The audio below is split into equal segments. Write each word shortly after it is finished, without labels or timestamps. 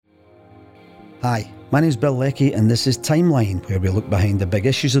Hi, my name's Bill Leckie and this is Timeline, where we look behind the big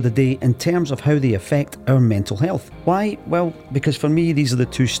issues of the day in terms of how they affect our mental health. Why? Well, because for me these are the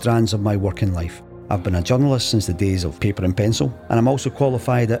two strands of my working life. I've been a journalist since the days of paper and pencil, and I'm also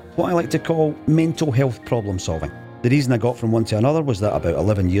qualified at what I like to call mental health problem solving. The reason I got from one to another was that about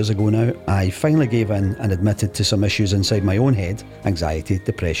 11 years ago now, I finally gave in and admitted to some issues inside my own head, anxiety,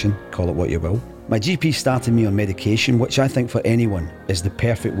 depression, call it what you will. My GP started me on medication, which I think for anyone is the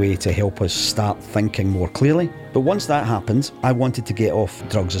perfect way to help us start thinking more clearly. But once that happened, I wanted to get off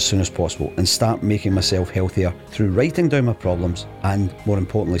drugs as soon as possible and start making myself healthier through writing down my problems and, more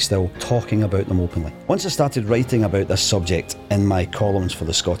importantly still, talking about them openly. Once I started writing about this subject in my columns for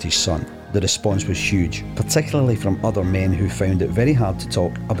the Scottish Sun, the response was huge, particularly from other men who found it very hard to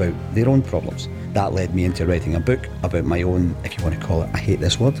talk about their own problems. That led me into writing a book about my own, if you want to call it, I hate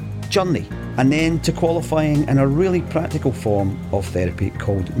this word, journey, and then to qualifying in a really practical form of therapy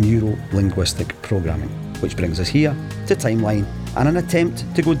called neuro-linguistic programming, which brings us here to Timeline and an attempt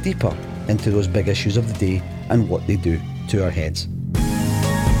to go deeper into those big issues of the day and what they do to our heads.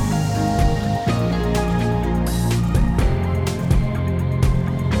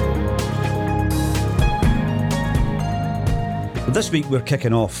 This week we're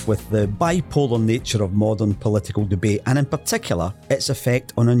kicking off with the bipolar nature of modern political debate and in particular its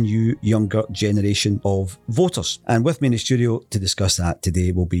effect on a new, younger generation of voters. And with me in the studio to discuss that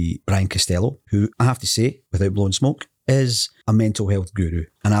today will be Brian Costello, who I have to say, without blowing smoke, is a mental health guru,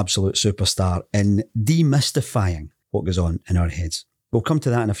 an absolute superstar in demystifying what goes on in our heads. We'll come to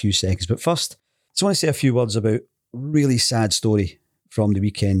that in a few seconds, but first, I just want to say a few words about a really sad story from the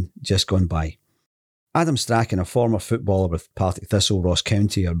weekend just gone by. Adam Strachan, a former footballer with Partick Thistle, Ross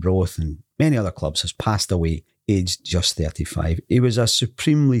County, Arbroath and many other clubs, has passed away, aged just 35. He was a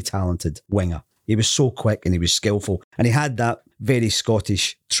supremely talented winger. He was so quick and he was skillful, and he had that very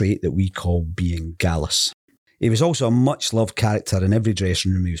Scottish trait that we call being gallus. He was also a much-loved character in every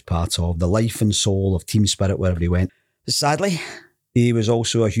dressing room he was part of, the life and soul of team spirit wherever he went. Sadly, he was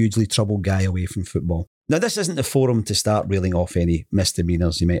also a hugely troubled guy away from football. Now, this isn't the forum to start reeling off any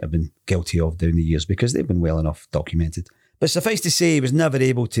misdemeanours he might have been guilty of down the years because they've been well enough documented. But suffice to say, he was never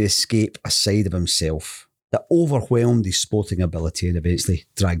able to escape a side of himself that overwhelmed his sporting ability and eventually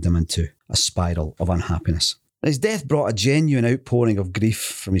dragged him into a spiral of unhappiness. His death brought a genuine outpouring of grief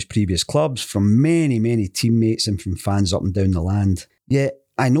from his previous clubs, from many, many teammates and from fans up and down the land. Yet,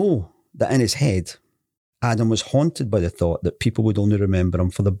 I know that in his head, Adam was haunted by the thought that people would only remember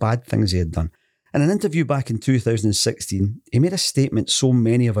him for the bad things he had done. In an interview back in 2016, he made a statement so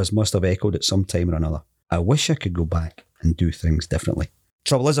many of us must have echoed at some time or another. I wish I could go back and do things differently.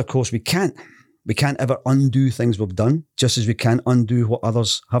 Trouble is, of course, we can't. We can't ever undo things we've done, just as we can't undo what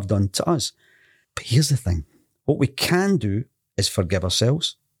others have done to us. But here's the thing. What we can do is forgive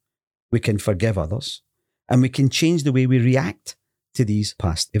ourselves. We can forgive others. And we can change the way we react to these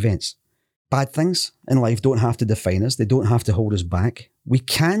past events. Bad things in life don't have to define us. They don't have to hold us back. We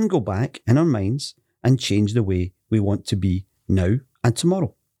can go back in our minds and change the way we want to be now and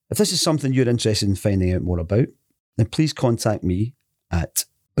tomorrow. If this is something you're interested in finding out more about, then please contact me at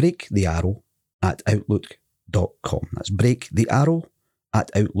breakthearrow@outlook.com. That's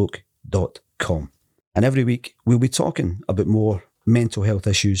breakthearrow@outlook.com. And every week we'll be talking about more mental health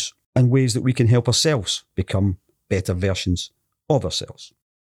issues and ways that we can help ourselves become better versions of ourselves.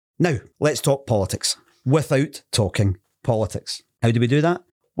 Now, let's talk politics without talking politics. How do we do that?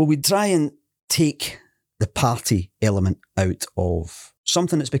 Well, we try and take the party element out of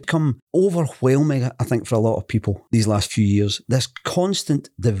something that's become overwhelming, I think, for a lot of people these last few years. This constant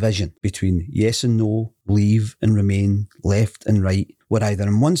division between yes and no, leave and remain, left and right. We're either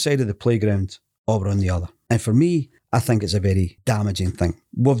on one side of the playground or we're on the other. And for me, I think it's a very damaging thing.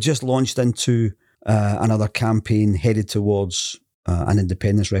 We've just launched into another campaign headed towards an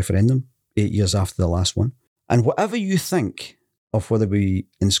independence referendum 8 years after the last one. And whatever you think of whether we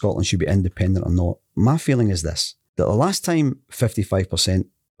in Scotland should be independent or not, my feeling is this, that the last time 55%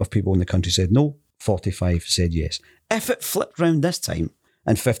 of people in the country said no, 45% said yes. If it flipped round this time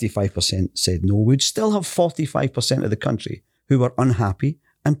and 55% said no, we'd still have 45% of the country who were unhappy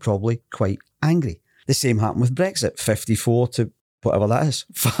and probably quite angry. The same happened with Brexit, 54 to whatever that is.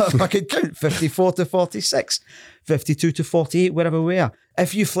 If I could count, 54 to 46, 52 to 48, wherever we are.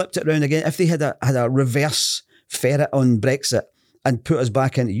 If you flipped it around again, if they had a reverse ferret on Brexit and put us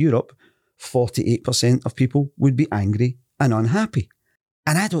back into Europe, 48% of people would be angry and unhappy.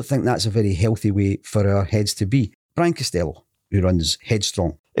 And I don't think that's a very healthy way for our heads to be. Brian Costello, who runs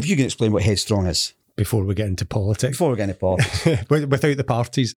Headstrong. If you can explain what Headstrong is, before we get into politics. Without the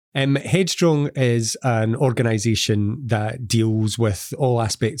parties. Headstrong is an organisation that deals with all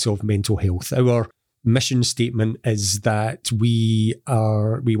aspects of mental health. Our mission statement is that we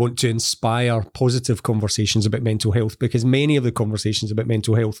want to inspire positive conversations about mental health, because many of the conversations about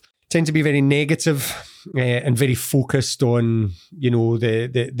mental health tend to be very negative and very focused on,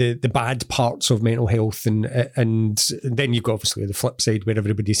 the bad parts of mental health, and then you've got obviously the flip side where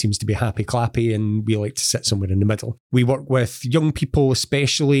everybody seems to be happy clappy, and we like to sit somewhere in the middle. We work with young people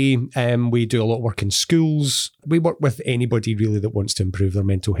especially. We do a lot of work in schools. We work with anybody really that wants to improve their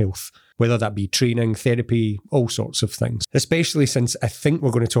mental health, whether that be training, therapy, all sorts of things. Especially since I think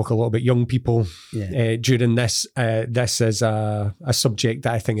we're going to talk a lot about young people during this. This is a subject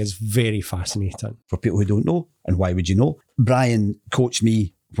that I think is very fascinating. For people who don't know, and why would you know? Brian coached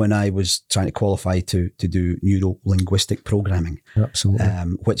me when I was trying to qualify to do neuro-linguistic programming. Absolutely.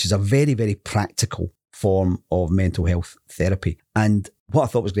 Which is a very, very practical form of mental health therapy. And what I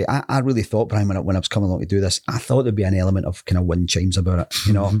thought was great, I really thought, Brian, when I was coming along to do this, I thought there'd be an element of kind of wind chimes about it.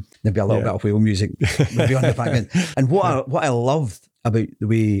 There'd be a little bit of whale music would be on the background. And what I loved about the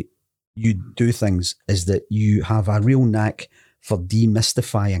way you do things is that you have a real knack for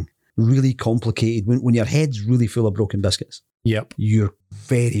demystifying really complicated, when your head's really full of broken biscuits. Yep. You're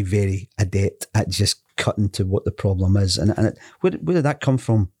very, very adept at just cutting to what the problem is. And where did that come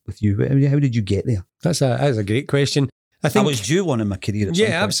from with you? How did you get there? That's a great question. I think I was due one in my career at some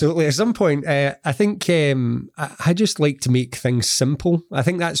point. Absolutely. At some point, I think I just like to make things simple. I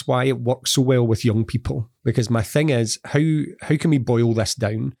think that's why it works so well with young people, because my thing is, how can we boil this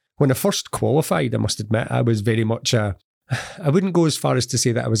down? When I first qualified, I must admit, I was very much I wouldn't go as far as to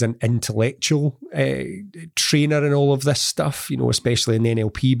say that I was an intellectual trainer in all of this stuff, especially in the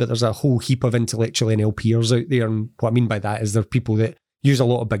NLP, but there's a whole heap of intellectual NLPers out there. And what I mean by that is there are people that use a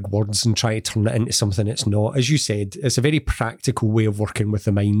lot of big words and try to turn it into something it's not. As you said, it's a very practical way of working with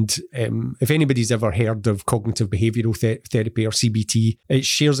the mind. If anybody's ever heard of cognitive behavioural therapy or CBT, it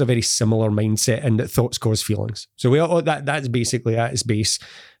shares a very similar mindset in that thoughts cause feelings. So that's basically at its base.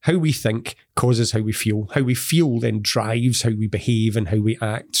 How we think causes how we feel. How we feel then drives how we behave and how we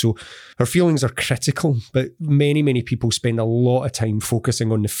act. So our feelings are critical, but many, many people spend a lot of time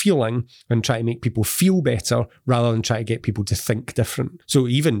focusing on the feeling and try to make people feel better rather than try to get people to think different. So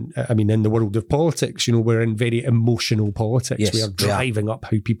even, in the world of politics, we're in very emotional politics. Yes, we are driving up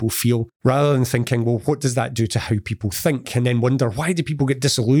how people feel rather than thinking, well, what does that do to how people think? And then wonder, why do people get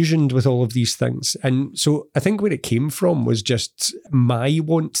disillusioned with all of these things? And so I think where it came from was just my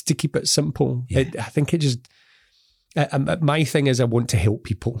want to keep it simple. Yeah. I think it just... my thing is I want to help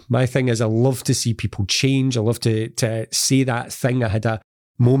people. My thing is I love to see people change. I love to say that thing. I had a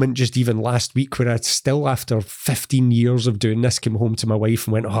moment just even last week where I still, after 15 years of doing this, came home to my wife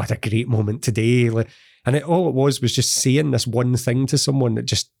and went, I had a great moment today. And all it was just saying this one thing to someone that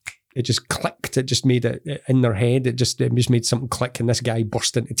just clicked. It just made it in their head. It just made something click, and this guy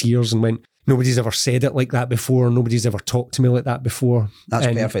burst into tears and went, nobody's ever said it like that before. Nobody's ever talked to me like that before. That's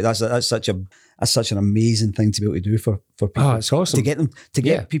perfect. That's such an amazing thing to be able to do for people. Oh, it's awesome. To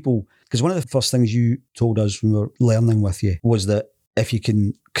get people, because one of the first things you told us when we were learning with you was that if you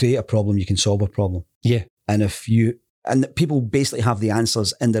can create a problem, you can solve a problem. Yeah. And that people basically have the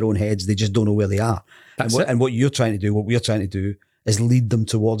answers in their own heads, they just don't know where they are. And what we're trying to do is lead them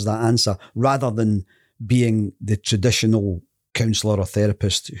towards that answer, rather than being the traditional counsellor or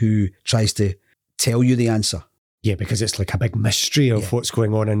therapist who tries to tell you the answer. Yeah, because it's like a big mystery of what's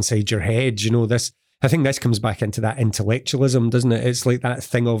going on inside your head. I think this comes back into that intellectualism, doesn't it? It's like that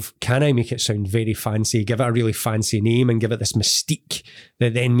thing of, can I make it sound very fancy, give it a really fancy name and give it this mystique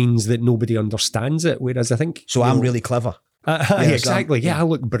that then means that nobody understands it? Whereas I think... So I'm really clever. Exactly. I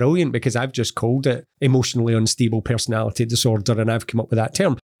look brilliant because I've just called it emotionally unstable personality disorder, and I've come up with that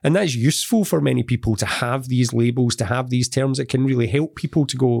term. And that's useful for many people to have these labels, to have these terms. It can really help people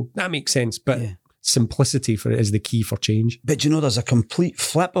to go, that makes sense. But simplicity for it is the key for change. But there's a complete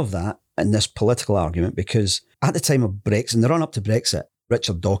flip of that in this political argument, because at the time of Brexit, in the run up to Brexit,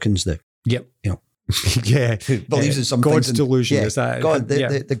 Richard Dawkins, who believes in some God's things delusion, is that?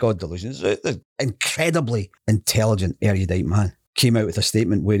 The God delusion. Is an incredibly intelligent, erudite man, came out with a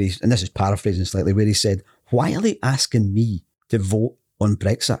statement where and this is paraphrasing slightly, where he said, why are they asking me to vote on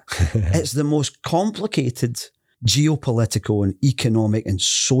Brexit? It's the most complicated geopolitical and economic and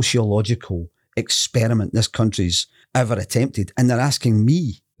sociological experiment this country's ever attempted, and they're asking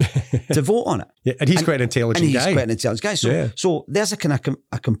me to vote on it. Yeah, and he's quite an intelligent guy. So there's a kind of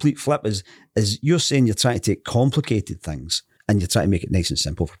a complete flip. Is you're saying you're trying to take complicated things and you're trying to make it nice and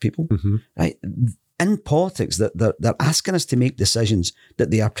simple for people, right? in politics that they're asking us to make decisions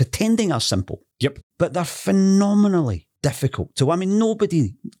that they are pretending are simple. Yep. But they're phenomenally difficult to. I mean,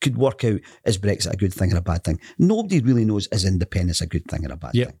 nobody could work out, is Brexit a good thing or a bad thing? Nobody really knows, is independence a good thing or a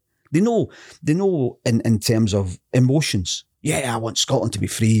bad thing? They know in terms of emotions. Yeah, I want Scotland to be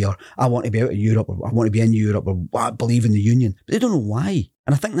free, or I want to be out of Europe, or I want to be in Europe, or I believe in the union. But they don't know why.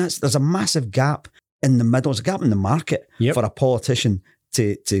 And I think there's a massive gap in the middle. There's a gap in the market for a politician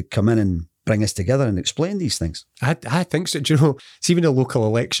to come in and bring us together and explain these things. I think so. Do you know, see, even the local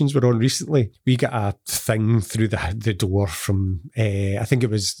elections were on recently, we got a thing through the door from, I think it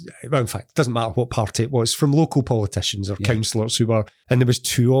was, well, in fact, it doesn't matter what party it was, from local politicians or councillors who were, and there was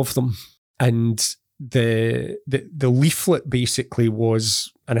 2 of them. And the leaflet basically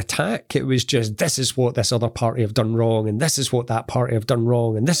was an attack. It was just, this is what this other party have done wrong, and this is what that party have done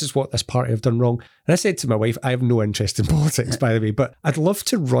wrong, and this is what this party have done wrong. And I said to my wife, I have no interest in politics, by the way, but I'd love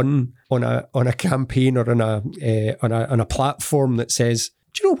to run on a campaign or on a platform that says,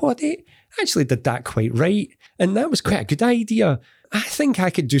 do you know what, they actually did that quite right, and that was quite a good idea. I think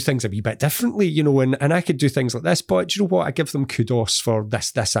I could do things a wee bit differently, you know, and I could do things like this, but do you know what? I give them kudos for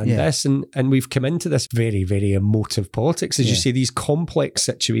this, and this. And we've come into this very, very emotive politics, as you say, these complex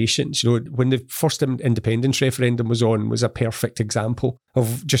situations. You know, when the first independence referendum was on, was a perfect example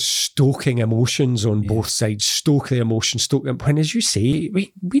of just stoking emotions on both sides, stoke the emotions, when, as you say,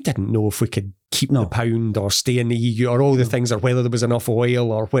 we didn't know if we could keep the pound or stay in the EU or all the things, or whether there was enough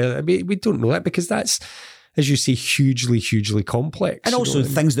oil, or whether, we don't know that, because that's, as you say, hugely, hugely complex. And also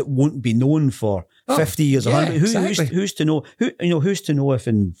things that won't be known for 50 years or 100. Who's to know? Who's to know if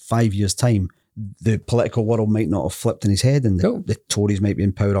in 5 years' time the political world might not have flipped in his head, and the Tories might be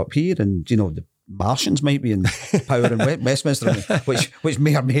in power up here, and the Martians might be in power in Westminster, which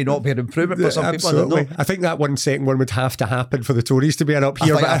may or may not be an improvement for some people. I don't know. I think that 1 second one would have to happen for the Tories to be up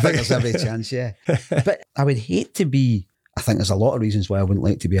here. I think there's every chance, yeah. But I would hate to be. I think there's a lot of reasons why I wouldn't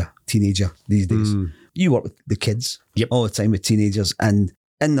like to be a teenager these days. You work with the kids all the time, with teenagers, and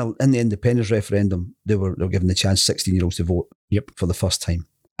in the independence referendum, they were given the chance, 16-year-olds, to vote for the first time.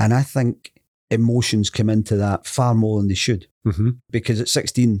 And I think emotions come into that far more than they should, because at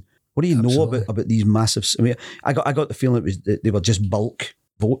 16, what do you know about these massive? I mean, I got the feeling it was that they were just bulk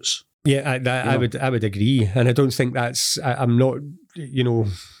votes. Yeah, I would agree, and I don't think that's. I'm not.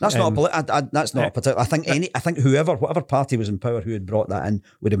 That's not a particular. I think whatever party was in power who had brought that in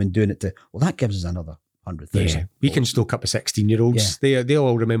would have been doing it to. Well, that gives us another 100,000. Yeah, we can stoke up a 16-year-olds. Yeah. They'll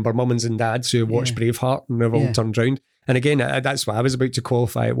all remember mums and dads who watched Braveheart and they've all turned round. And again, that's what I was about to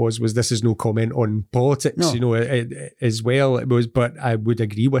qualify it was this is no comment on politics, as well. It was, but I would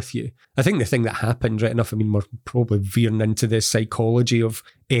agree with you. I think the thing that happened, right enough, I mean, we're probably veering into the psychology of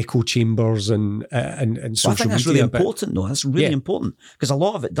echo chambers and social media. I think that's really important, though. That's really important, because a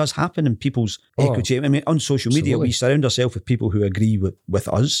lot of it does happen in people's echo chamber. I mean, on social media, we surround ourselves with people who agree with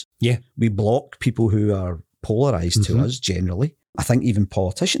us. Yeah. We block people who are polarised to us, generally. I think even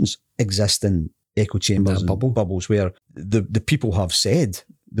politicians exist in echo chambers and bubbles where the people have said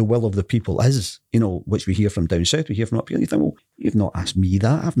the will of the people is, which we hear from down south, we hear from up here. You think, well, you've not asked me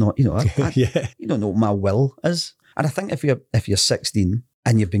that. I've not, you don't know what my will is. And I think if you're 16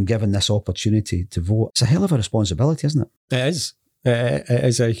 and you've been given this opportunity to vote, it's a hell of a responsibility, isn't it? It is. It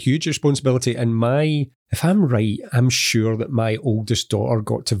is a huge responsibility. And if I'm right, I'm sure that my oldest daughter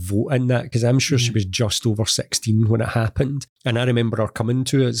got to vote in that, because I'm sure she was just over 16 when it happened. And I remember her coming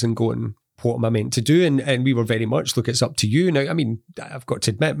to us and going, what am I meant to do? And we were very much, look, it's up to you. Now, I mean, I've got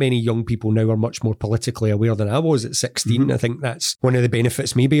to admit, many young people now are much more politically aware than I was at 16. I think that's one of the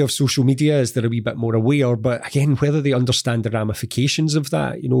benefits maybe of social media, is they're a wee bit more aware. But again, whether they understand the ramifications of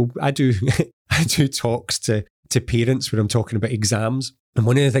that, I do talks to parents where I'm talking about exams. And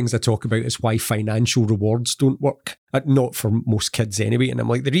one of the things I talk about is why financial rewards don't work. Not for most kids anyway. And I'm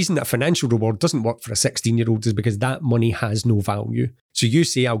like, the reason that financial reward doesn't work for a 16-year-old is because that money has no value. So you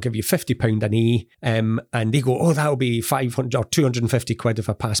say, I'll give you £50 an A, and they go, oh, that'll be 500 or 250 quid if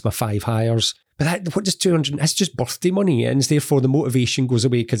I pass my 5 hires. But what does 200, that's just birthday money. And therefore the motivation goes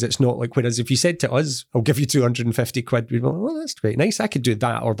away, because it's not like, whereas if you said to us, I'll give you 250 quid, we'd be like, well, that's very nice. I could do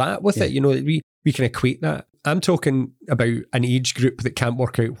that or that with it. We can equate that. I'm talking about an age group that can't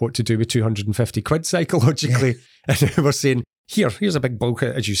work out what to do with 250 quid psychologically. And we're saying, here's a big bulk,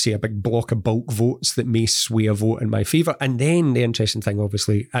 as you say, a big block of bulk votes that may sway a vote in my favour. And then the interesting thing,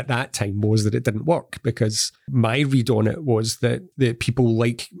 obviously, at that time was that it didn't work, because my read on it was that the people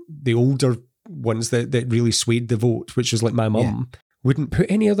like the older ones that really swayed the vote, which was like my mum, wouldn't put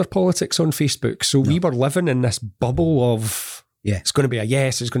any other politics on Facebook. So we were living in this bubble of Yeah. It's going to be a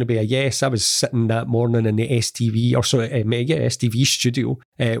yes. It's going to be a yes. I was sitting that morning in the STV studio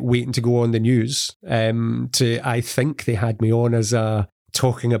waiting to go on the news. I think they had me on as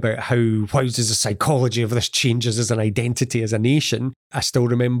talking about how does the psychology of this changes as an identity as a nation. I still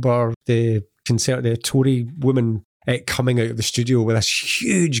remember the Tory woman coming out of the studio with this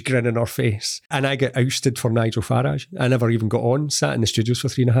huge grin on her face, and I get ousted for Nigel Farage. I never even got on, sat in the studios for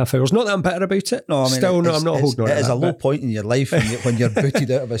 3.5 hours. Not that I'm bitter about it. No, I mean, I'm not holding on. It is a low point in your life when you're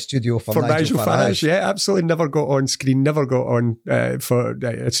booted out of a studio for Nigel Farage. Yeah, absolutely. Never got on screen. Never got on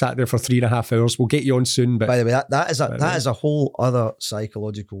sat there for 3.5 hours. We'll get you on soon. But by the way, that is a whole other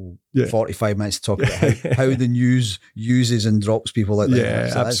psychological 45 minutes to talk about how the news uses and drops people like that. Yeah,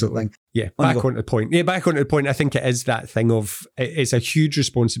 so absolutely. Yeah, back onto the point. I think it is that thing of it's a huge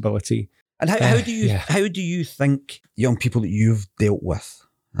responsibility. And how do you think young people that you've dealt with?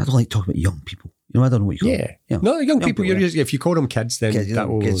 I don't like talking about young people. I don't know what you call them. You know, no, young people. If you call them kids, then kids,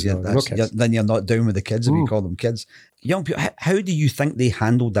 then you're not down with the kids if you call them kids. Young people, how do you think they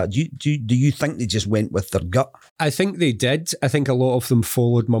handled that? Do you think they just went with their gut? I think they did. I think a lot of them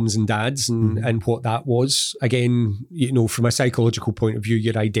followed mums and dads and what that was. Again, from a psychological point of view,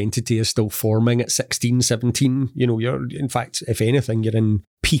 your identity is still forming at 16, 17. You're, in fact, if anything, you're in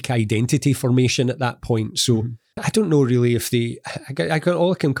peak identity formation at that point. So I don't know really if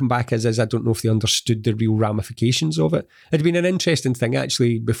all I can come back is I don't know if they understood the real ramifications of it. It'd been an interesting thing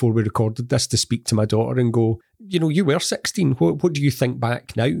actually before we recorded this to speak to my daughter and go, you were 16. What do you think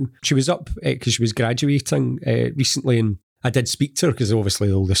back now? She was up because she was graduating recently, and I did speak to her because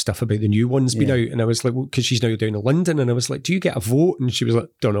obviously all this stuff about the new one's been out, and I was like, because she's now down in London, and I was like, do you get a vote? And she was like,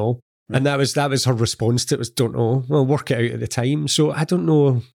 don't know. And that was her response to it, was don't know. We'll work it out at the time. So I don't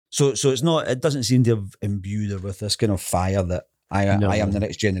know. So it's not. It doesn't seem to have imbued her with this kind of fire that I am the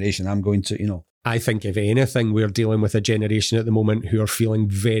next generation. I'm going to, I think if anything, we're dealing with a generation at the moment who are feeling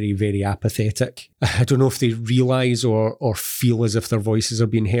very, very apathetic. I don't know if they realise or feel as if their voices are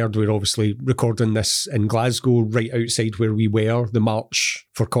being heard. We're obviously recording this in Glasgow, right outside where we were. The march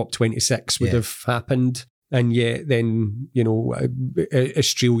for COP26 would have happened. And yet then,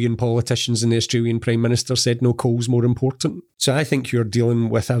 Australian politicians and the Australian Prime Minister said no, coal's more important. So I think you're dealing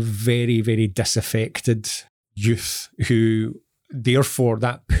with a very, very disaffected youth who, therefore,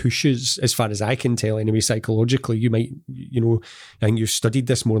 that pushes, as far as I can tell anyway, psychologically, you might, I think you've studied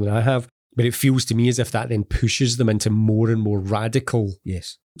this more than I have, but it feels to me as if that then pushes them into more and more radical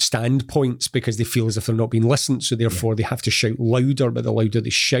standpoints because they feel as if they're not being listened. So therefore they have to shout louder, but the louder they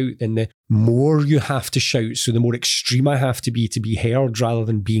shout, then the more you have to shout. So the more extreme I have to be heard, rather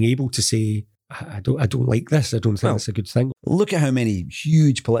than being able to say, I don't like this. I don't think it's a good thing. Look at how many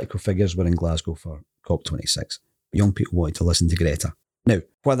huge political figures were in Glasgow for COP26. Young people wanted to listen to Greta. Now,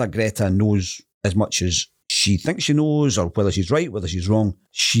 whether Greta knows as much as she thinks she knows, or whether she's right, whether she's wrong,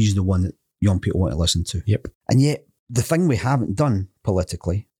 she's the one that young people want to listen to. Yep. And yet, the thing we haven't done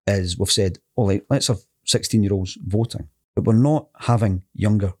politically is we've said, let's have 16-year-olds voting. But we're not having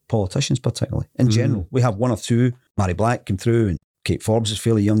younger politicians particularly. In general, we have one or two. Mary Black came through, and Kate Forbes is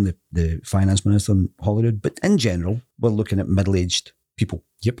fairly young, the finance minister in Holyrood. But in general, we're looking at middle-aged people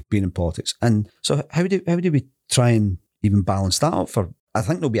being in politics. And so how do we try and even balance that up? I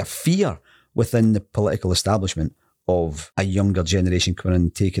think there'll be a fear within the political establishment of a younger generation coming in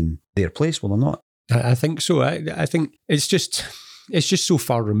and taking their place, will there not? I think so. I think it's just so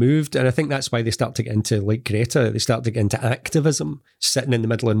far removed, and I think that's why they start to get into, like Greta, they start to get into activism, sitting in the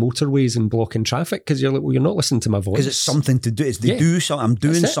middle of motorways and blocking traffic, because you're like, well, you're not listening to my voice. Because it's something to do. Do something. I'm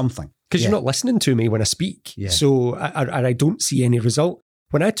doing something. Because you're not listening to me when I speak. Yeah. So I don't see any result.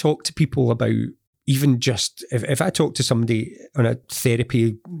 When I talk to people about, even just if I talk to somebody on a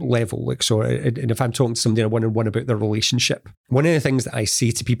therapy level, and if I'm talking to somebody one-on-one about their relationship, one of the things that I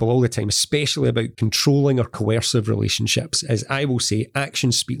say to people all the time, especially about controlling or coercive relationships, is I will say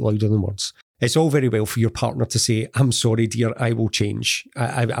actions speak louder than words. It's all very well for your partner to say, I'm sorry, dear, I will change.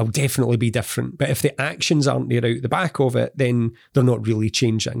 I'll definitely be different. But if the actions aren't there out the back of it, then they're not really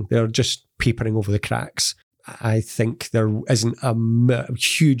changing. They're just papering over the cracks. I think there isn't a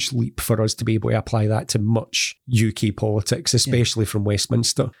huge leap for us to be able to apply that to much UK politics, especially from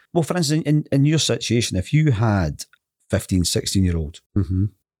Westminster. Well, for instance, in your situation, if you had 15, 16-year-old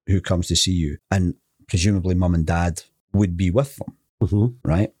who comes to see you, and presumably mum and dad would be with them,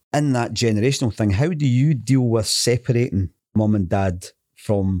 right? In that generational thing, how do you deal with separating mum and dad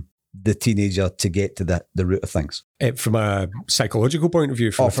from the teenager to get to the root of things? From a psychological point of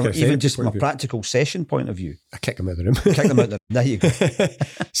view, from even just from a practical session point of view. I kick them out of the room. Kick them out the room. There you go.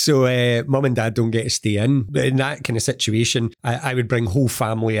 So mum and dad don't get to stay in. But in that kind of situation, I would bring whole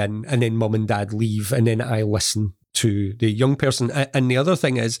family in, and then mum and dad leave, and then I listen to the young person. And the other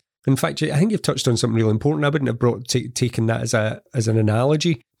thing is, in fact, I think you've touched on something really important. I wouldn't have taken that as an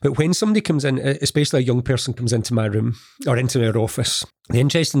analogy. But when somebody comes in, especially a young person comes into my room or into our office, the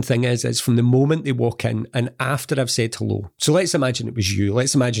interesting thing is from the moment they walk in and after I've said hello. So let's imagine it was you.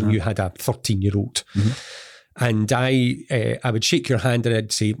 Let's imagine you had a 13-year-old. And I would shake your hand and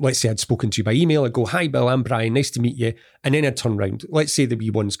I'd say, let's say I'd spoken to you by email. I'd go, hi, Bill, I'm Brian. Nice to meet you. And then I'd turn around. Let's say the wee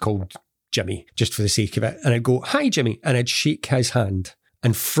one's called Jimmy, just for the sake of it. And I'd go, hi, Jimmy. And I'd shake his hand.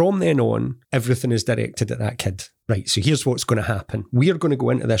 And from then on, everything is directed at that kid. Right, so here's what's going to happen. We're going to go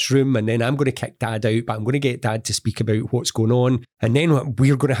into this room and then I'm going to kick Dad out, but I'm going to get Dad to speak about what's going on. And then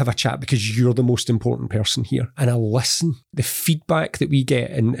we're going to have a chat because you're the most important person here. And I'll listen. The feedback that we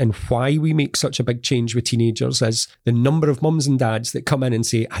get and why we make such a big change with teenagers is the number of mums and dads that come in and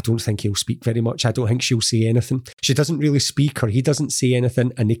say, I don't think he'll speak very much. I don't think she'll say anything. She doesn't really speak or he doesn't say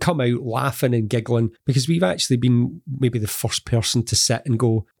anything. And they come out laughing and giggling because we've actually been maybe the first person to sit and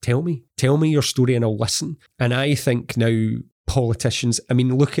go, tell me your story and I'll listen. And I think now politicians, I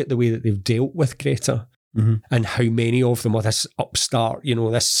mean, look at the way that they've dealt with Greta and how many of them are this upstart,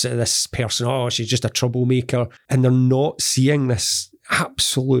 this person, oh, she's just a troublemaker. And they're not seeing this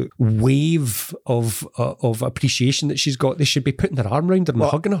absolute wave of appreciation that she's got. They should be putting their arm around her and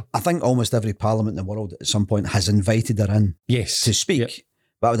hugging her. I think almost every parliament in the world at some point has invited her in to speak. Yep.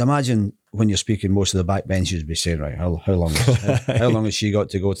 But I would imagine when you're speaking, most of the backbenchers would be saying, right, how long has she got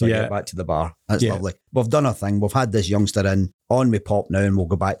to go to get back to the bar? That's lovely. We've done our thing. We've had this youngster in on me pop now and we'll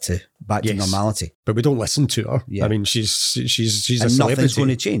go back to normality. But we don't listen to her. Yeah. I mean, she's a celebrity. Nothing's going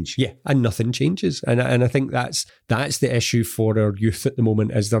to change. Yeah, and nothing changes. And I think that's the issue for our youth at the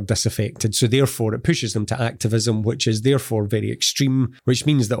moment is they're disaffected. So therefore it pushes them to activism, which is therefore very extreme, which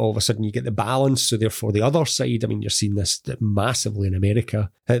means that all of a sudden you get the balance. So therefore the other side, I mean, you're seeing this massively in America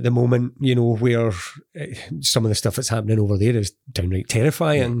at the moment, where some of the stuff that's happening over there is downright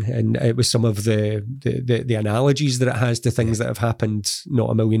terrifying. Yeah. And it was some of the analogies that it has to things that have happened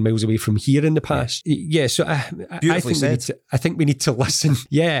not a million miles away from here in the past. Yeah, so I think we need to listen.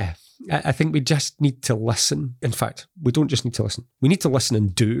 Yeah. I think we just need to listen. In fact, we don't just need to listen. We need to listen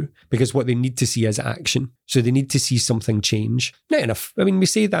and do, because what they need to see is action. So they need to see something change. Not enough. I mean, we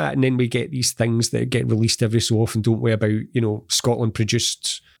say that and then we get these things that get released every so often, don't we, about, Scotland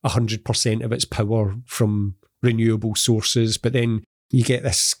produced 100% of its power from renewable sources, but then you get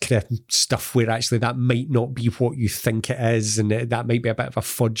this kind of stuff where actually that might not be what you think it is, and that might be a bit of a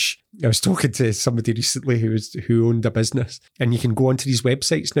fudge. I was talking to somebody recently who owned a business, and you can go onto these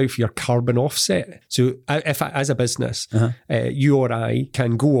websites now for your carbon offset. So if as a business, you or I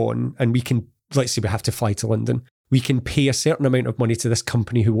can go on and we can, let's say we have to fly to London, we can pay a certain amount of money to this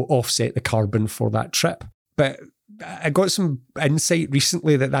company who will offset the carbon for that trip. But I got some insight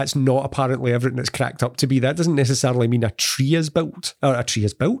recently that that's not apparently everything that's cracked up to be. That doesn't necessarily mean a tree is built, or a tree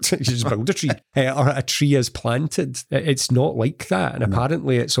is built. You just build a tree, or a tree is planted. It's not like that. And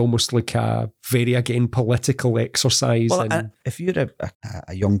apparently it's almost like a very, again, political exercise. Well, if you're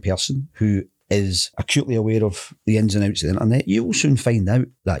a young person who is acutely aware of the ins and outs of the internet, you will soon find out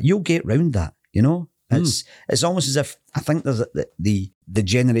that you'll get round that, It's almost as if, I think there's the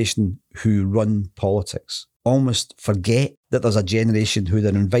generation who run politics almost forget that there's a generation who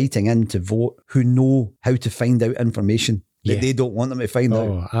they're inviting in to vote who know how to find out information that they don't want them to find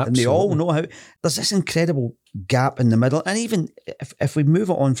out. Absolutely. And they all know how. There's this incredible gap in the middle. And even if we move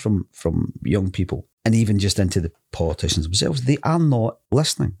it on from young people and even just into the politicians themselves, they are not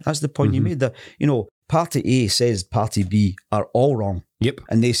listening. That's the point you made. That, Party A says Party B are all wrong. Yep.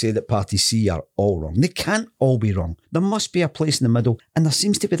 And they say that Party C are all wrong. They can't all be wrong. There must be a place in the middle. And there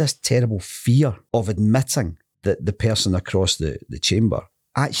seems to be this terrible fear of admitting that the person across the chamber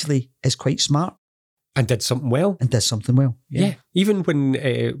actually is quite smart. And did something well. Yeah. Even when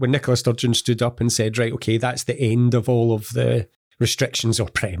Nicola Sturgeon stood up and said, right, okay, that's the end of all of the restrictions, or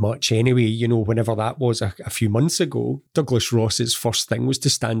pretty much anyway, whenever that was a few months ago, Douglas Ross's first thing was to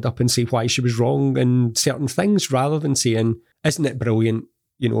stand up and say why she was wrong in certain things, rather than saying, isn't it brilliant?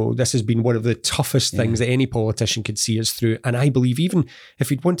 This has been one of the toughest things that any politician could see us through. And I believe, even if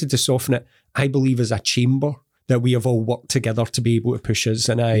he'd wanted to soften it, I believe as a chamber that we have all worked together to be able to push us.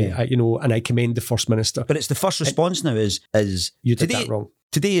 And I commend the First Minister. But it's the first response now is you did that wrong.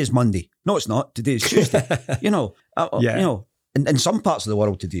 Today is Monday. No, it's not. Today is Tuesday. In some parts of the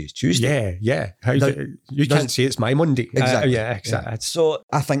world, today is Tuesday. Yeah. You can't say it's my Monday. Exactly. Exactly. So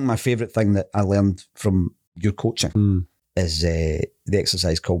I think my favourite thing that I learned from your coaching is the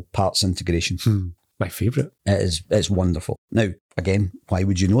exercise called parts integration. My favourite. It's wonderful. Now, again, why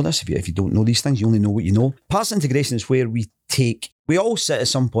would you know this? If you don't know these things, you only know what you know. Parts integration is where we all sit at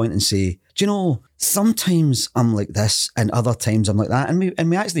some point and say, do you know, sometimes I'm like this and other times I'm like that. And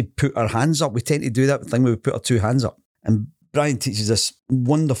we actually put our hands up. We tend to do that thing where we put our two hands up. And Brian teaches this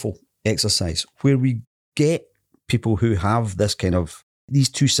wonderful exercise where we get people who have this kind of, these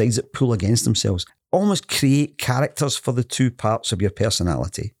two sides that pull against themselves, almost create characters for the two parts of your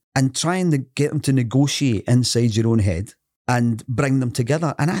personality and trying to get them to negotiate inside your own head and bring them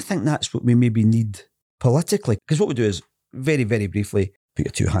together. And I think that's what we maybe need politically. Because what we do is, very, very briefly, put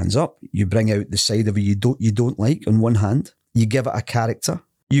your two hands up, you bring out the side of you don't like on one hand, you give it a character,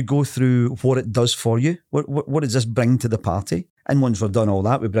 you go through what it does for you, what does this bring to the party? And once we've done all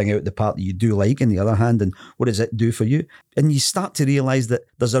that, we bring out the part that you do like in the other hand, and what does it do for you? And you start to realise that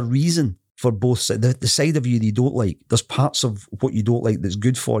there's a reason for both sides. The side of you that you don't like, there's parts of what you don't like that's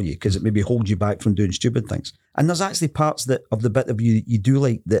good for you because it maybe holds you back from doing stupid things. And there's actually parts of the bit of you that you do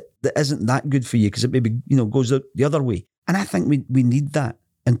like that isn't that good for you because it maybe, goes the other way. And I think we need that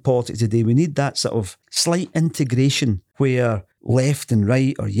in politics today. We need that sort of slight integration where left and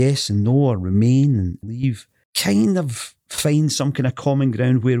right, or yes and no, or remain and leave, kind of find some kind of common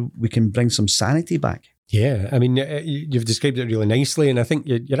ground where we can bring some sanity back. Yeah, I mean, you've described it really nicely, and I think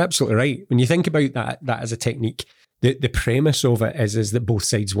you're absolutely right. When you think about that as a technique, the premise of it is that both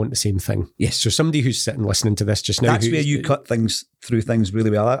sides want the same thing. Yes. So somebody who's sitting listening to this just now... That's where you cut through things really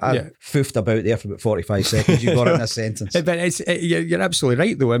well. I foofed about there for about 45 seconds. You got it in a sentence. But you're absolutely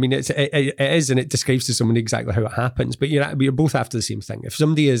right, though. I mean, it is, and it describes to someone exactly how it happens. But you're both after the same thing. If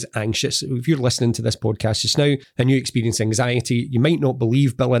somebody is anxious, if you're listening to this podcast just now and you experience anxiety, you might not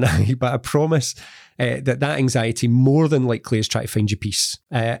believe Bill and I, but I promise that anxiety more than likely is trying to find you peace.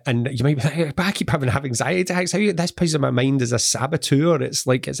 And you might be like, but I keep having anxiety attacks. This piece of my mind is a saboteur. It's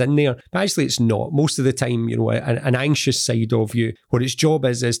like it's in there. But actually it's not. Most of the time, an anxious side of you, what its job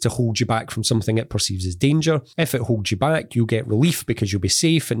is to hold you back from something it perceives as danger. If it holds you back, you'll get relief because you'll be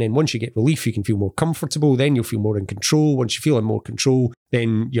safe. And then once you get relief, you can feel more comfortable. Then you'll feel more in control. Once you feel in more control,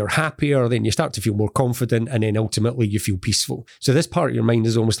 then you're happier. Then you start to feel more confident. And then ultimately you feel peaceful. So this part of your mind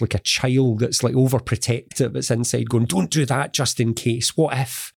is almost like a child that's like overprotective. It's inside going, don't do that just in case. What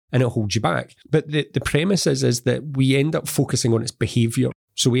if? And it holds you back. But the premise is that we end up focusing on its behaviour.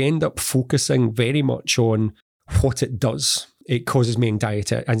 So we end up focusing very much on what it does. It causes me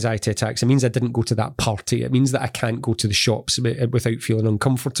anxiety attacks. It means I didn't go to that party. It means that I can't go to the shops without feeling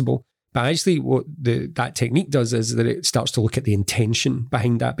uncomfortable. But actually what that technique does is that it starts to look at the intention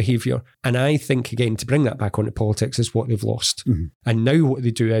behind that behaviour. And I think, again, to bring that back onto politics is what they've lost. Mm-hmm. And now what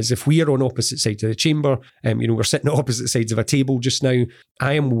they do is, if we are on opposite sides of the chamber, we're sitting on opposite sides of a table just now,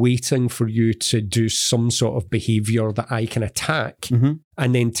 I am waiting for you to do some sort of behaviour that I can attack and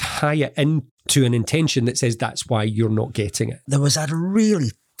then tie it into an intention that says that's why you're not getting it. There was a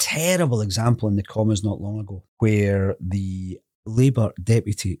really terrible example in the Commons not long ago where the Labour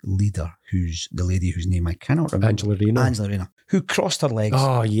deputy leader, who's the lady whose name I cannot remember. Angela Rayner, who crossed her legs.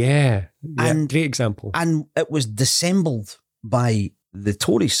 Oh, yeah. And great example. And it was dissembled by the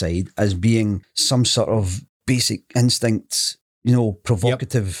Tory side as being some sort of basic instinct,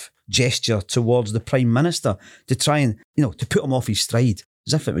 provocative gesture towards the Prime Minister to try and, to put him off his stride,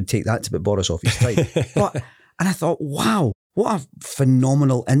 as if it would take that to put Boris off his stride. And I thought, wow, what a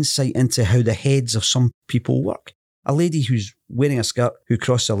phenomenal insight into how the heads of some people work. A lady who's wearing a skirt, who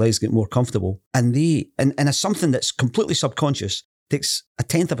crosses her legs, get more comfortable. And it's something that's completely subconscious, takes a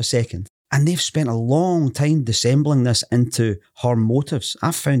tenth of a second. And they've spent a long time dissembling this into her motives.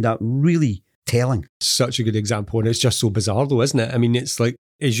 I found that really telling. Such a good example. And it's just so bizarre though, isn't it? I mean, it's like,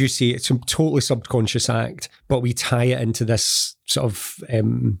 as you say, it's a totally subconscious act, but we tie it into this sort of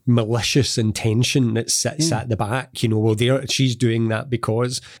malicious intention that sits at the back. She's doing that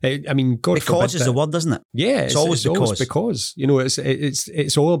because, God because forbid is the word, doesn't it? Yeah, it's always because.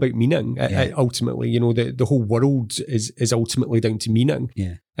 It's all about meaning. Ultimately, the whole world is ultimately down to meaning.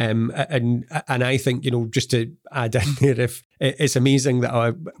 Yeah. And I think, just to add in there, if it's amazing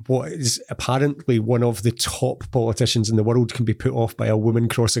that what is apparently one of the top politicians in the world can be put off by a woman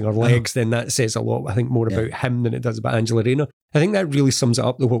crossing her legs, then that says a lot, I think, more about him than it does about Angela Rayner. I think that really sums it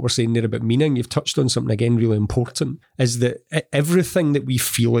up, though, what we're saying there about meaning. You've touched on something, again, really important, is that everything that we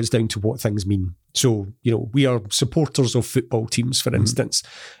feel is down to what things mean. So, we are supporters of football teams, for instance,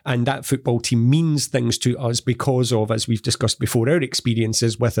 and that football team means things to us because of, as we've discussed before, our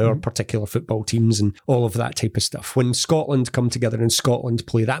experiences with our particular football teams and all of that type of stuff. When Scotland come together and Scotland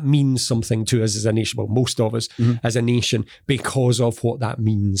play, that means something to us as a nation, well, most of us as a nation, because of what that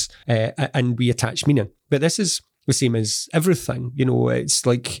means, and we attach meaning. But this is the same as everything. You know, it's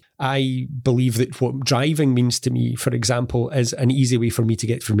like, I believe that what driving means to me, for example, is an easy way for me to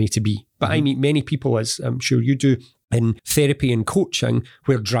get from A to B. But I meet many people, as I'm sure you do, in therapy and coaching,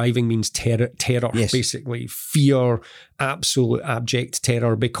 where driving means terror, Yes. basically fear, absolute abject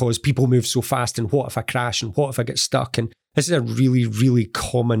terror, because people move so fast, and what if I crash, and what if I get stuck? And this is a really, really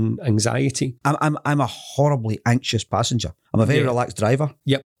common anxiety. I'm a horribly anxious passenger. I'm a very relaxed driver.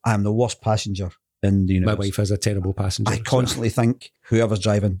 Yep. I'm the worst passenger in the universe. My wife is a terrible passenger. I constantly think whoever's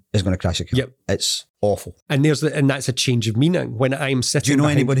driving is going to crash a car. Yep. It's awful. And that's a change of meaning. When I'm sitting, do you know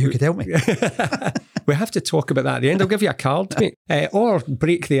anybody who could help me? We have to talk about that at the end. I'll give you a card, mate. Or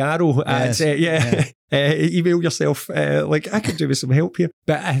break the arrow. Email yourself. I could do with some help here.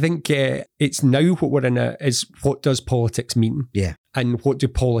 But I think it's now what we're in is, what does politics mean? Yeah. And what do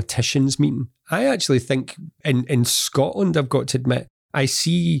politicians mean? I actually think in Scotland, I've got to admit, I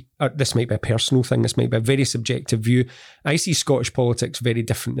see, this might be a personal thing, this might be a very subjective view, I see Scottish politics very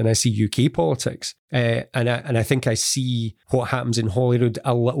different than I see UK politics. And I think I see what happens in Holyrood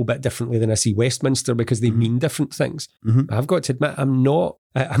a little bit differently than I see Westminster, because they mean different things. I've got to admit,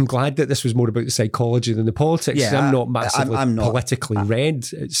 I'm glad that this was more about the psychology than the politics. Yeah, I'm not massively I'm not, politically read.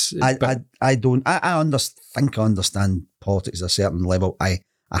 I don't. I think I understand politics at a certain level. I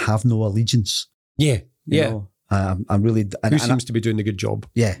have no allegiance. Yeah. You know? I'm really... Who seems to be doing a good job?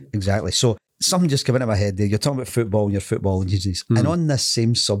 Yeah, exactly. So something just came into my head there. You're talking about football and your football allegiances. And on this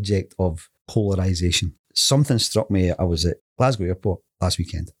same subject of polarisation, something struck me. I was at Glasgow Airport last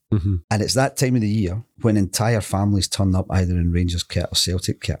weekend. And it's that time of the year when entire families turn up either in Rangers kit or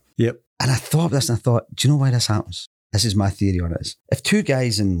Celtic kit. Yep. And I thought of this and I thought, do you know why this happens? This is my theory on it. Is if two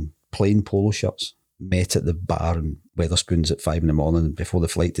guys in plain polo shirts met at the bar in Wetherspoons at 5 a.m. before the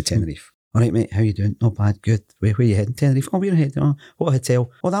flight to Tenerife. All right, mate, how you doing? Not bad, good. Where are you heading? Tenerife? Oh, we're heading. Oh, what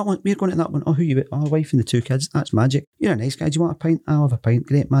hotel? Oh, that one. We're going to that one. Oh, who you with? Oh, wife and the 2 kids. That's magic. You're a nice guy. Do you want a pint? I'll have a pint.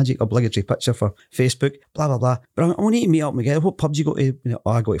 Great, magic. Obligatory picture for Facebook. Blah, blah, blah. But I want to meet up and get, what pub do you go to?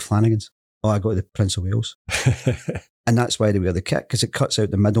 Oh, I go to Flanagan's. Oh, I go to the Prince of Wales. And that's why they wear the kit, because it cuts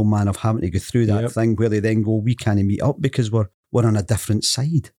out the middleman of having to go through that thing where they then go, we can't meet up because we're on a different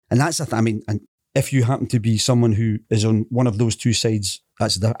side. And that's the thing. I mean, and if you happen to be someone who is on one of those two sides,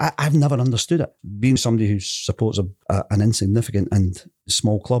 I've never understood it. Being somebody who supports an insignificant and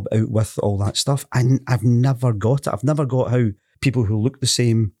small club out with all that stuff, I've never got it. I've never got how people who look the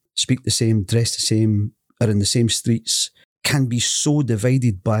same, speak the same, dress the same, are in the same streets, can be so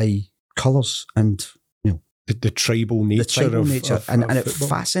divided by colours and, you know, the tribal nature of it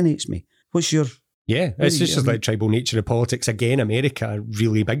fascinates me. What's your... Yeah, it's just like tribal nature of politics. Again, America,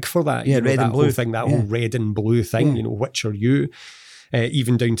 really big for that. Yeah, red and blue. Whole thing, that whole red and blue thing, you know, which are you?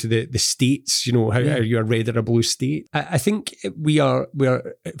 Even down to the states, you know, how are you a red or a blue state? I think we're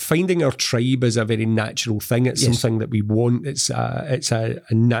finding our tribe is a very natural thing. It's something that we want. It's a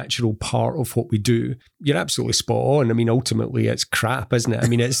natural part of what we do. You're absolutely spot on. I mean, ultimately, it's crap, isn't it? I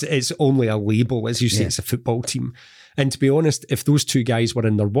mean, it's only a label, as you say. It's a football team. And to be honest, if those two guys were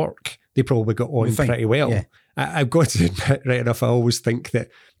in their work, they probably got on pretty well. Yeah. I've got to admit, right enough, I always think that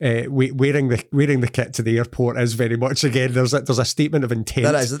wearing the kit to the airport is very much, again, there's a statement of intent.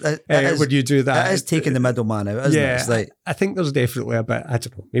 That is, when you do that. It is taking the middleman out, isn't it? It's like, I think there's definitely a bit, I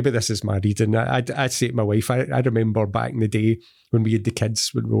don't know, maybe this is my reading. I'd say to my wife, I remember back in the day when we had the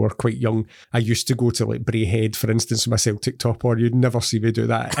kids, when we were quite young, I used to go to like Braehead, for instance, with my Celtic top on. You'd never see me do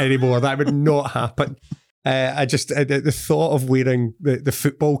that anymore. That would not happen. The thought of wearing the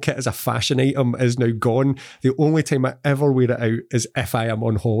football kit as a fashion item is now gone. The only time I ever wear it out is if I am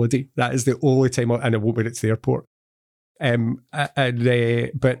on holiday. That is the only time, and I won't wear it to the airport.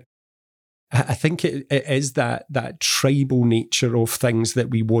 But I think it is that tribal nature of things that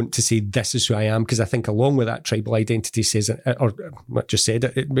we want to say, this is who I am, because I think along with that tribal identity says, or not just said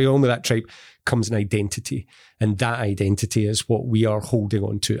it, along with that tribe comes an identity, and that identity is what we are holding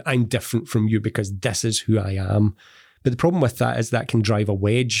on to. I'm different from you because this is who I am. But the problem with that is that can drive a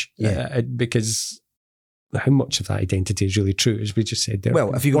wedge, because how much of that identity is really true, as we just said there.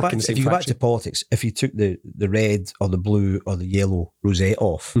 Well, if you go back to politics, if you took the red or the blue or the yellow rosette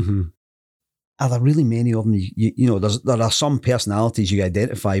off, are there really many of them? You know, there are some personalities you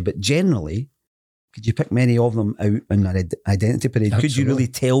identify, but generally, could you pick many of them out in an identity parade? Absolutely. Could you really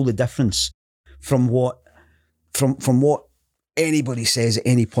tell the difference from what anybody says at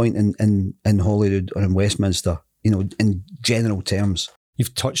any point in Holyrood or in Westminster, you know, in general terms?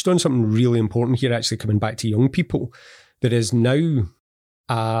 You've touched on something really important here, actually, coming back to young people. There is now,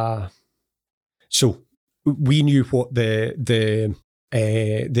 so we knew what the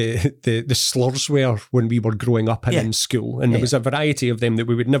the slurs were when we were growing up and in school. And there was a variety of them that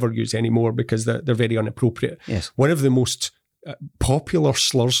we would never use anymore because they're very inappropriate. Yes. One of the most popular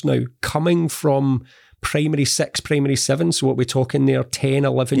slurs now coming from primary 6, primary 7, so what we're talking there, 10,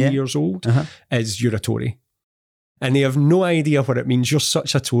 11 years old, is you're a Tory. And they have no idea what it means. You're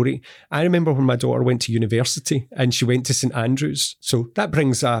such a Tory. I remember when my daughter went to university and she went to St Andrews. So that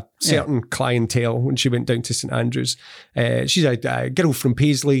brings a certain clientele when she went down to St Andrews. She's a girl from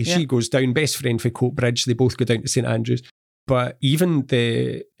Paisley. She goes down, best friend for Coatbridge. They both go down to St Andrews. But even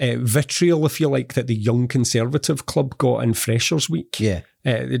the vitriol, if you like, that the Young Conservative Club got in Freshers' Week. Yeah.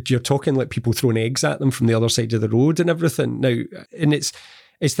 You're talking like people throwing eggs at them from the other side of the road and everything. Now, and it's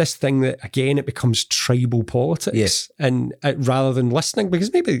this thing that, again, it becomes tribal politics. Yes. And rather than listening,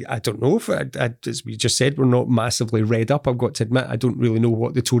 because maybe, I don't know, if as we just said, we're not massively read up. I've got to admit, I don't really know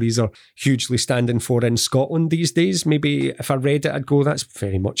what the Tories are hugely standing for in Scotland these days. Maybe if I read it, I'd go, that's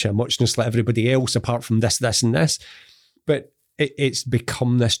very much a muchness like everybody else, apart from this, this and this. But it's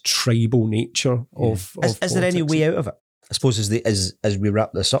become this tribal nature of Is there any way out of it? I suppose as we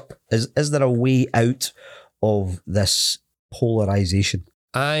wrap this up, is there a way out of this polarisation?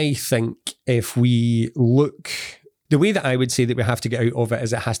 I think if we look, the way that I would say that we have to get out of it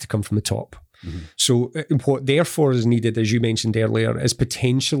is it has to come from the top. Mm-hmm. So what therefore is needed, as you mentioned earlier, is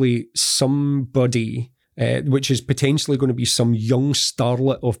potentially somebody, which is potentially going to be some young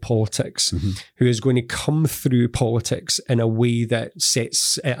starlet of politics who is going to come through politics in a way that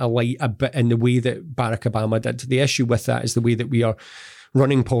sets it alight a bit in the way that Barack Obama did. The issue with that is the way that we are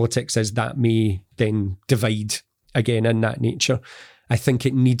running politics is that may then divide again in that nature. I think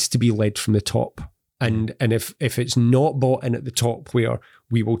it needs to be led from the top. And if it's not bought in at the top where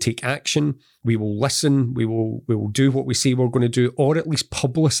we will take action, we will listen, we will do what we say we're going to do, or at least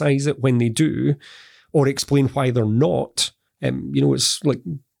publicise it when they do, or explain why they're not. It's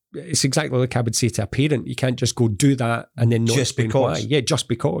exactly like I would say to a parent. You can't just go do that and then not just explain because. Why. Yeah, just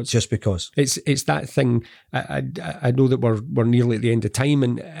because. Just because. It's that thing. I know that we're nearly at the end of time,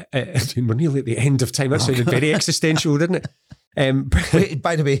 and we're nearly at the end of time. That sounded very existential, didn't it? Wait,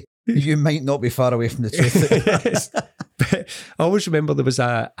 by the way, you might not be far away from the truth. Yes. But I always remember there was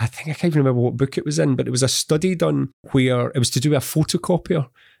I think I can't even remember what book it was in, but it was a study done where it was to do with a photocopier,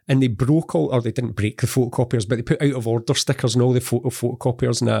 and they they didn't break the photocopiers, but they put out of order stickers on all the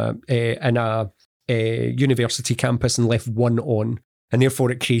photocopiers in a university campus and left one on. And therefore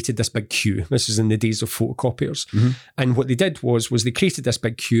it created this big queue. This is in the days of photocopiers. And what they did was they created this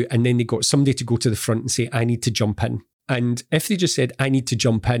big queue, and then they got somebody to go to the front and say, I need to jump in. And if they just said, I need to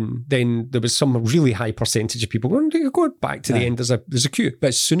jump in, then there was some really high percentage of people going, go back to the end, there's a queue. But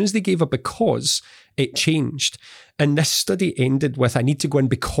as soon as they gave a because, it changed. And this study ended with, I need to go in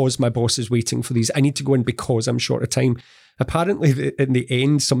because my boss is waiting for these. I need to go in because I'm short of time. Apparently, in the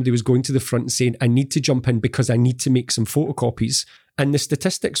end, somebody was going to the front and saying, I need to jump in because I need to make some photocopies. And the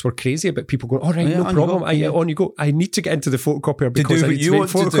statistics were crazy about people going, all right, no problem. On you go. I need to get into the photocopier because I need to make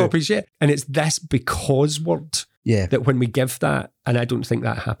photocopies. Yeah. And it's this because word. Yeah. That when we give that, and I don't think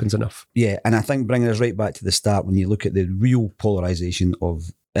that happens enough. Yeah, and I think bringing us right back to the start, when you look at the real polarisation of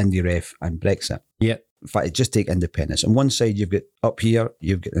IndyRef and Brexit. Yeah. In fact, just take independence. On one side, you've got up here,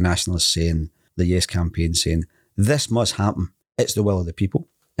 you've got the nationalists saying, the Yes campaign saying, this must happen. It's the will of the people.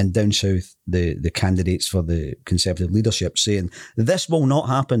 And down south, the candidates for the Conservative leadership saying, this will not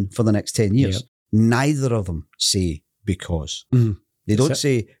happen for the next 10 years. Yep. Neither of them say because. They don't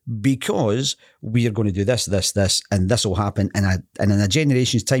say, because we are going to do this, and this will happen. And in a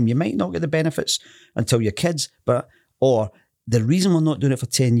generation's time, you might not get the benefits until your kids. Or the reason we're not doing it for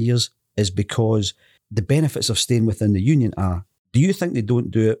 10 years is because the benefits of staying within the union are, do you think they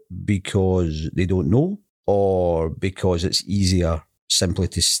don't do it because they don't know, or because it's easier simply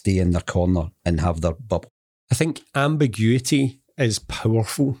to stay in their corner and have their bubble? I think ambiguity is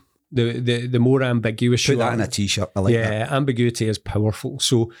powerful. The more ambiguous you are. Put that in a t-shirt. I like that. Yeah, ambiguity is powerful.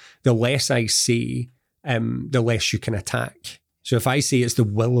 So the less I say, the less you can attack. So if I say it's the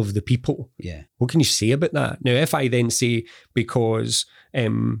will of the people, what can you say about that? Now, if I then say, because,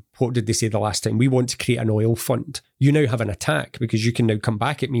 what did they say the last time? We want to create an oil fund. You now have an attack because you can now come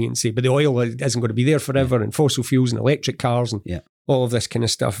back at me and say, but the oil isn't going to be there forever, and fossil fuels and electric cars and all of this kind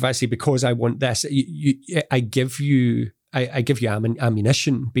of stuff. If I say, because I want this, I give you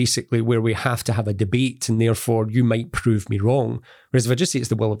ammunition, basically, where we have to have a debate, and therefore you might prove me wrong. Whereas if I just say it's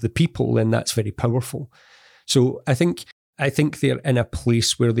the will of the people, then that's very powerful. So I think they're in a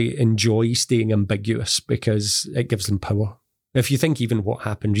place where they enjoy staying ambiguous because it gives them power. If you think even what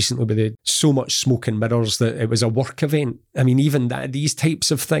happened recently with so much smoke and mirrors that it was a work event, I mean, even that, these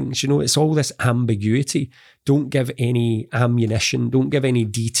types of things, it's all this ambiguity. Don't give any ammunition, don't give any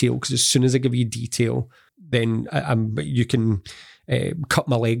detail, because as soon as I give you detail, then you can cut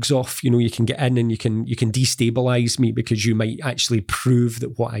my legs off. You can get in and you can destabilise me, because you might actually prove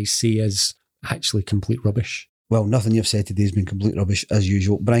that what I say is actually complete rubbish. Well, nothing you've said today has been complete rubbish, as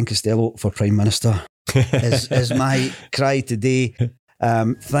usual. Brian Costello for Prime Minister is my cry today.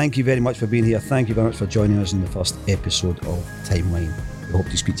 Thank you very much for being here. Thank you very much for joining us in the first episode of Timeline. We hope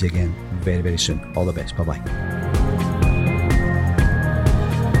to speak to you again very, very soon. All the best. Bye-bye.